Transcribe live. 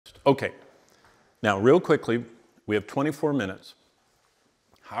Okay, now real quickly, we have 24 minutes.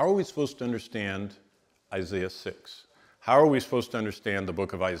 How are we supposed to understand Isaiah 6? How are we supposed to understand the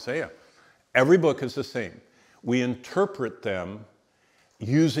book of Isaiah? Every book is the same. We interpret them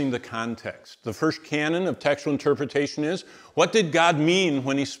using the context. The first canon of textual interpretation is, what did God mean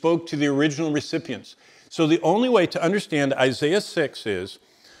when he spoke to the original recipients? So the only way to understand Isaiah 6 is,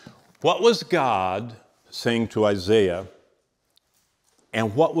 what was God saying to Isaiah,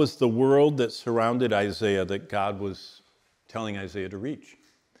 and what was the world that surrounded Isaiah that God was telling Isaiah to reach?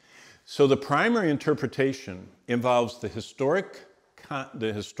 So the primary interpretation involves the historical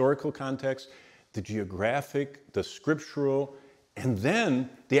context, the geographic, the scriptural, and then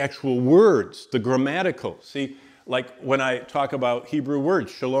the actual words, the grammatical. See, like when I talk about Hebrew words,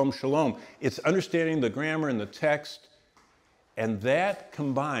 shalom, shalom, it's understanding the grammar and the text, and that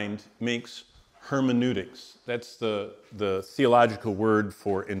combined makes hermeneutics. That's the theological word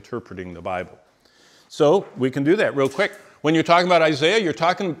for interpreting the Bible. So we can do that real quick. When you're talking about Isaiah,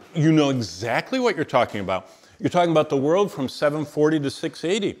 you know exactly what you're talking about. You're talking about the world from 740 to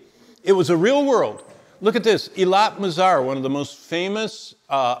 680. It was a real world. Look at this. Eilat Mazar, one of the most famous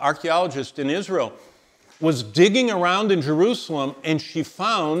archaeologists in Israel, was digging around in Jerusalem, and she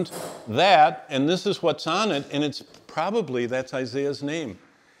found that, and this is what's on it, and that's Isaiah's name.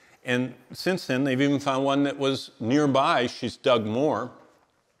 And since then, they've even found one that was nearby. She's dug more,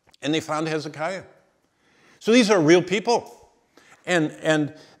 and they found Hezekiah. So these are real people,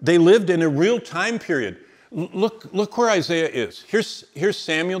 and they lived in a real time period. Look where Isaiah is. Here's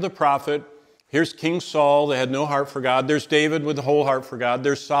Samuel the prophet. Here's King Saul that had no heart for God. There's David with a whole heart for God.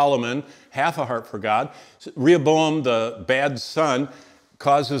 There's Solomon, half a heart for God. Rehoboam, the bad son,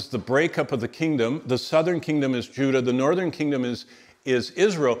 causes the breakup of the kingdom. The southern kingdom is Judah. The northern kingdom is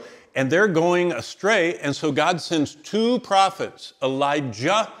Israel. And they're going astray. And so God sends two prophets,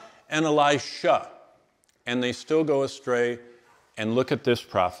 Elijah and Elisha. And they still go astray. And look at this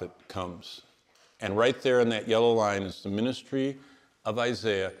prophet comes. And right there in that yellow line is the ministry of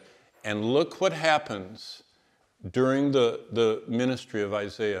Isaiah. And look what happens during the ministry of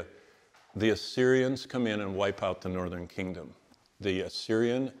Isaiah. The Assyrians come in and wipe out the northern kingdom. The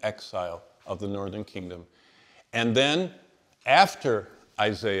Assyrian exile of the northern kingdom. And then after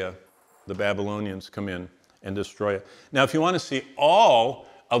Isaiah, the Babylonians come in and destroy it. Now, if you want to see all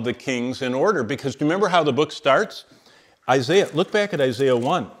of the kings in order, because do you remember how the book starts? Isaiah, look back at Isaiah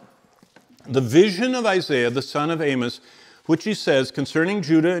 1. The vision of Isaiah, the son of Amos, which he says concerning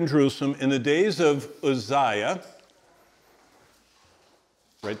Judah and Jerusalem in the days of Uzziah,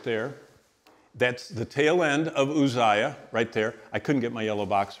 right there. That's the tail end of Uzziah, right there. I couldn't get my yellow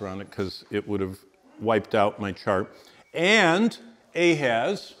box around it because it would have wiped out my chart. And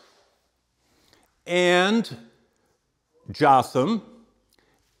Ahaz, and Jotham,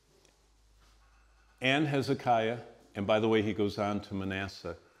 and Hezekiah, and by the way, he goes on to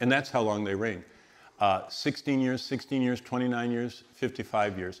Manasseh. And that's how long they reigned. 16 years, 29 years,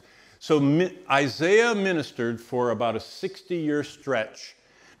 55 years. So Isaiah ministered for about a 60-year stretch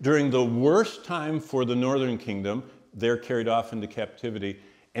during the worst time for the northern kingdom. They're carried off into captivity.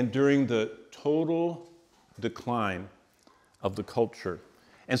 And during the total decline of the culture.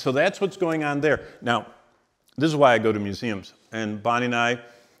 And so that's what's going on there. Now, this is why I go to museums. And Bonnie and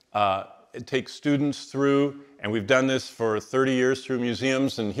I take students through, and we've done this for 30 years through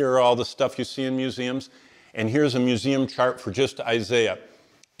museums, and here are all the stuff you see in museums. And here's a museum chart for just Isaiah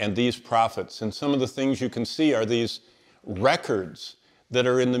and these prophets. And some of the things you can see are these records that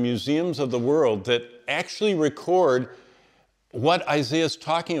are in the museums of the world that actually record what Isaiah is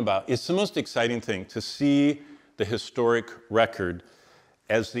talking about. It's the most exciting thing to see the historic record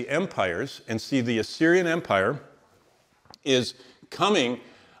as the empires, and see the Assyrian Empire is coming.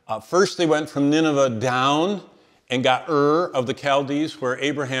 First they went from Nineveh down and got Ur of the Chaldees where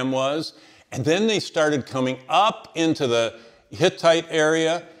Abraham was, and then they started coming up into the Hittite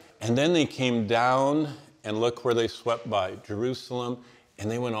area, and then they came down, and look where they swept by, Jerusalem, and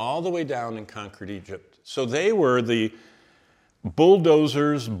they went all the way down and conquered Egypt. So they were the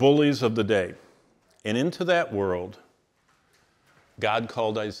bulldozers, bullies of the day. And into that world, God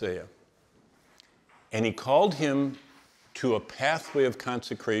called Isaiah. And he called him to a pathway of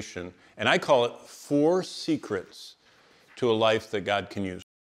consecration. And I call it 4 secrets to a life that God can use.